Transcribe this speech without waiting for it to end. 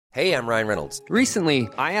Hey, I'm Ryan Reynolds. Recently,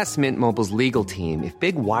 I asked Mint Mobile's legal team if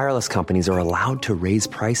big wireless companies are allowed to raise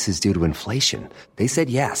prices due to inflation. They said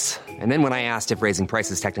yes. And then when I asked if raising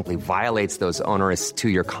prices technically violates those onerous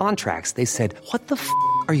two-year contracts, they said, "What the f***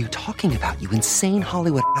 are you talking about, you insane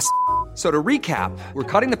Hollywood ass?" So to recap, we're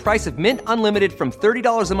cutting the price of Mint Unlimited from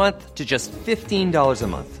 $30 a month to just $15 a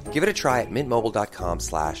month. Give it a try at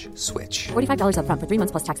mintmobile.com/switch. $45 up front for 3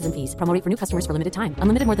 months plus taxes and fees. Promo rate for new customers for limited time.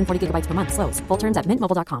 Unlimited more than 40 gigabytes per month. Slows full terms at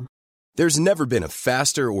mintmobile.com. There's never been a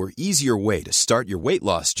faster or easier way to start your weight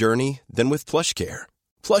loss journey than with PlushCare.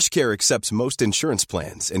 PlushCare accepts most insurance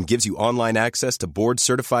plans and gives you online access to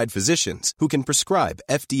board-certified physicians who can prescribe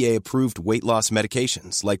FDA-approved weight loss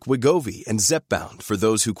medications like Wegovy and Zepbound for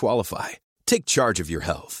those who qualify. Take charge of your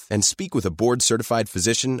health and speak with a board-certified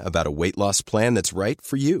physician about a weight loss plan that's right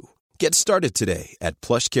for you. Get started today at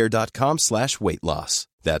plushcare.com/weight loss.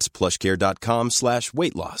 That's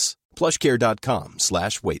plushcare.com/weight loss.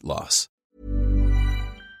 plushcare.com/weight loss.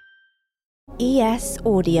 ES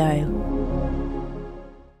Audio.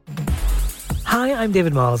 Hi, I'm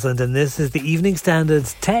David Marsland, and this is the Evening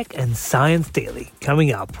Standard's Tech and Science Daily.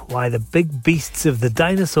 Coming up, why the big beasts of the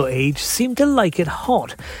dinosaur age seem to like it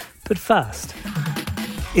hot. But first,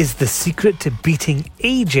 is the secret to beating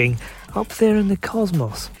aging up there in the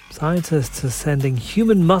cosmos? Scientists are sending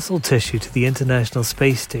human muscle tissue to the International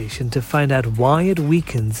Space Station to find out why it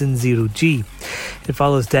weakens in zero-G. It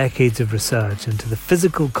follows decades of research into the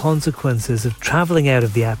physical consequences of travelling out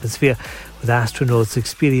of the atmosphere, with astronauts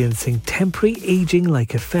experiencing temporary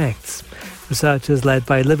aging-like effects. Researchers led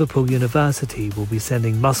by Liverpool University will be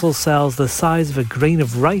sending muscle cells the size of a grain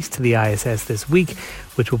of rice to the ISS this week,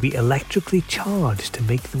 which will be electrically charged to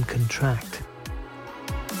make them contract.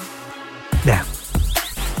 Now,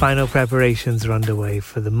 final preparations are underway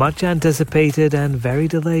for the much-anticipated and very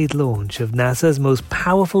delayed launch of NASA's most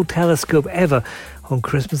powerful telescope ever on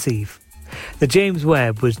Christmas Eve. The James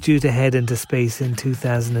Webb was due to head into space in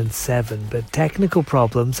 2007, but technical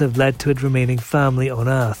problems have led to it remaining firmly on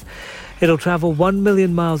Earth. It'll travel 1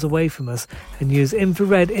 million miles away from us and use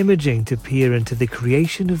infrared imaging to peer into the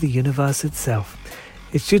creation of the universe itself.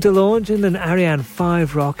 It's due to launch in an Ariane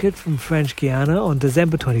 5 rocket from French Guiana on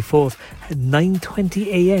December 24th at 9:20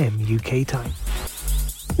 a.m. UK time.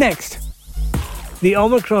 Next, the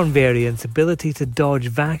Omicron variant's ability to dodge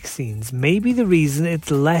vaccines may be the reason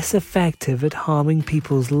it's less effective at harming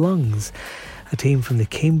people's lungs. A team from the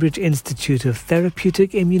Cambridge Institute of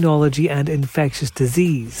Therapeutic Immunology and Infectious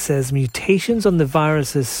Disease says mutations on the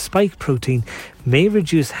virus's spike protein may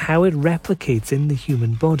reduce how it replicates in the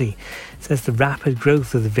human body. It says the rapid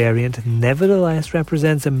growth of the variant nevertheless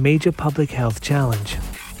represents a major public health challenge.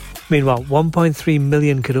 Meanwhile, 1.3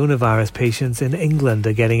 million coronavirus patients in England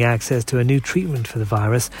are getting access to a new treatment for the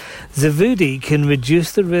virus. Xevudy can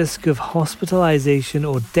reduce the risk of hospitalization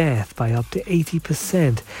or death by up to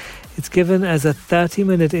 80%. It's given as a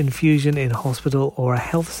 30-minute infusion in hospital or a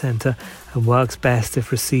health centre and works best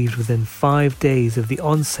if received within 5 days of the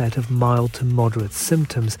onset of mild to moderate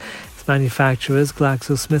symptoms. Its manufacturers,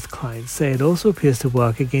 GlaxoSmithKline, say it also appears to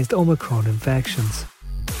work against Omicron infections.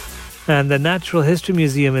 And the Natural History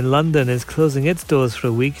Museum in London is closing its doors for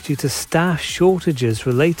a week due to staff shortages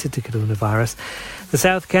related to coronavirus. The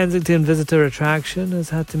South Kensington visitor attraction has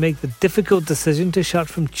had to make the difficult decision to shut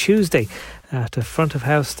from Tuesday after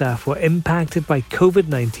front-of-house staff were impacted by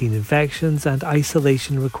COVID-19 infections and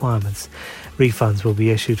isolation requirements. Refunds will be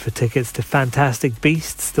issued for tickets to Fantastic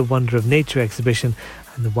Beasts, the Wonder of Nature exhibition,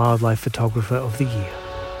 and the Wildlife Photographer of the Year.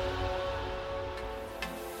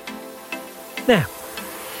 Now,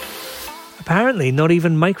 apparently, not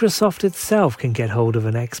even Microsoft itself can get hold of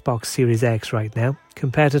an Xbox Series X right now.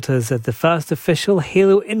 Competitors at the first official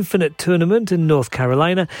Halo Infinite tournament in North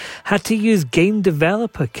Carolina had to use game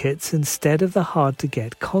developer kits instead of the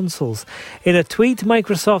hard-to-get consoles. In a tweet,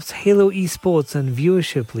 Microsoft's Halo esports and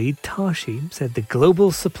viewership lead, Tashi, said the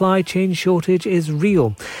global supply chain shortage is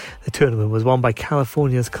real. The tournament was won by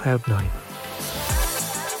California's Cloud9.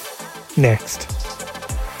 Next,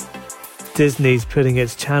 Disney's putting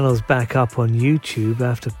its channels back up on YouTube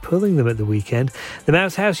after pulling them at the weekend. The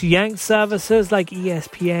Mouse House yanked services like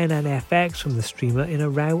ESPN and FX from the streamer in a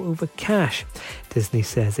row over cash. Disney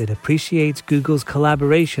says it appreciates Google's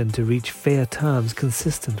collaboration to reach fair terms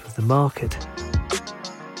consistent with the market.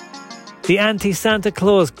 The anti-Santa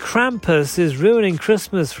Claus Krampus is ruining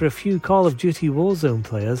Christmas for a few Call of Duty Warzone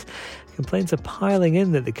players. Complaints are piling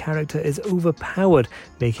in that the character is overpowered,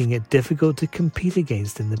 making it difficult to compete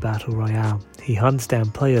against in the Battle Royale. He hunts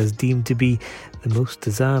down players deemed to be the most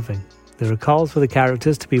deserving. There are calls for the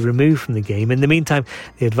characters to be removed from the game. In the meantime,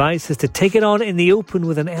 the advice is to take it on in the open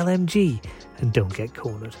with an LMG and don't get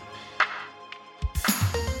cornered.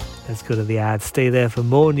 Let's go to the ads. Stay there for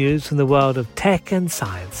more news from the world of tech and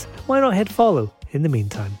science. Why not hit follow in the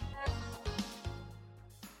meantime?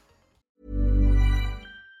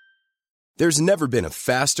 There's never been a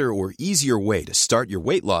faster or easier way to start your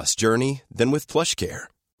weight loss journey than with PlushCare.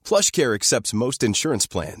 PlushCare accepts most insurance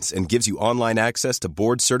plans and gives you online access to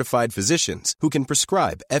board-certified physicians who can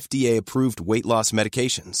prescribe FDA-approved weight loss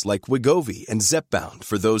medications like Wegovy and Zepbound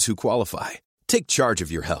for those who qualify. Take charge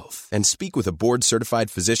of your health and speak with a board-certified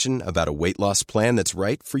physician about a weight loss plan that's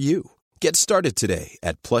right for you. Get started today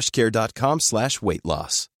at plushcare.com/weight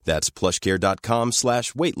loss. That's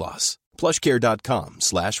plushcare.com/weight loss.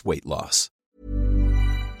 plushcare.com/weight loss.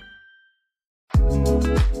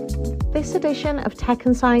 This edition of Tech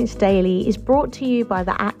and Science Daily is brought to you by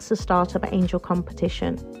the AXA Startup Angel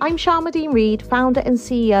Competition. I'm Sharmadean Reid, founder and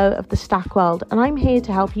CEO of the Stack World, and I'm here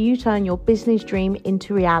to help you turn your business dream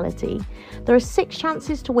into reality. There are 6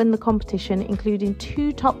 chances to win the competition, including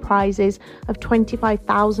 2 top prizes of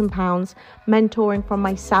 £25,000, mentoring from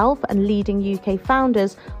myself and leading UK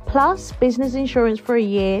founders, plus business insurance for a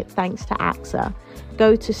year thanks to AXA.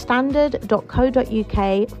 Go to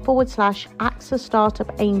standard.co.uk/AXA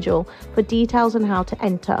Startup Angel for details on how to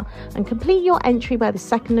enter and complete your entry by the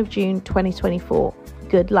 2nd of June 2024.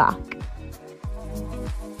 Good luck.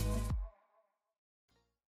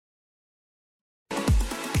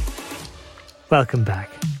 Welcome back.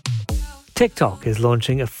 TikTok is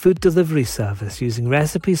launching a food delivery service using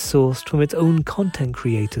recipes sourced from its own content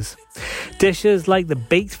creators. Dishes like the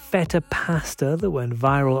baked feta pasta that went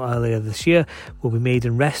viral earlier this year will be made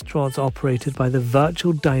in restaurants operated by the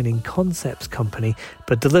Virtual Dining Concepts company,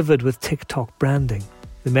 but delivered with TikTok branding.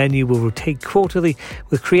 The menu will rotate quarterly,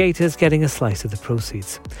 with creators getting a slice of the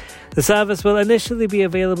proceeds. The service will initially be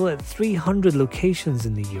available at 300 locations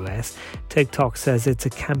in the US. TikTok says it's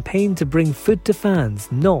a campaign to bring food to fans,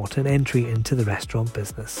 not an entry into the restaurant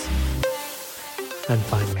business. And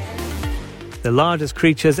finally, the largest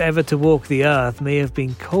creatures ever to walk the earth may have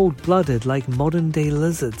been cold-blooded like modern-day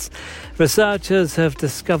lizards. Researchers have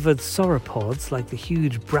discovered sauropods, like the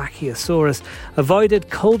huge Brachiosaurus,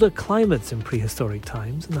 avoided colder climates in prehistoric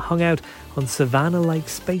times and hung out on savanna-like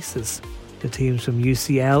spaces. The teams from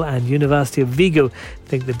UCL and University of Vigo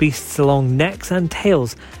think the beasts' long necks and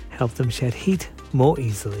tails help them shed heat more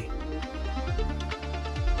easily.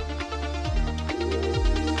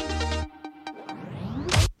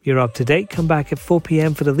 You're up to date. Come back at 4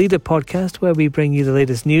 p.m. for the Leader podcast, where we bring you the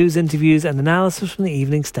latest news, interviews and analysis from the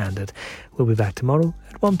Evening Standard. We'll be back tomorrow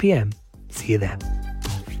at 1 p.m. See you then.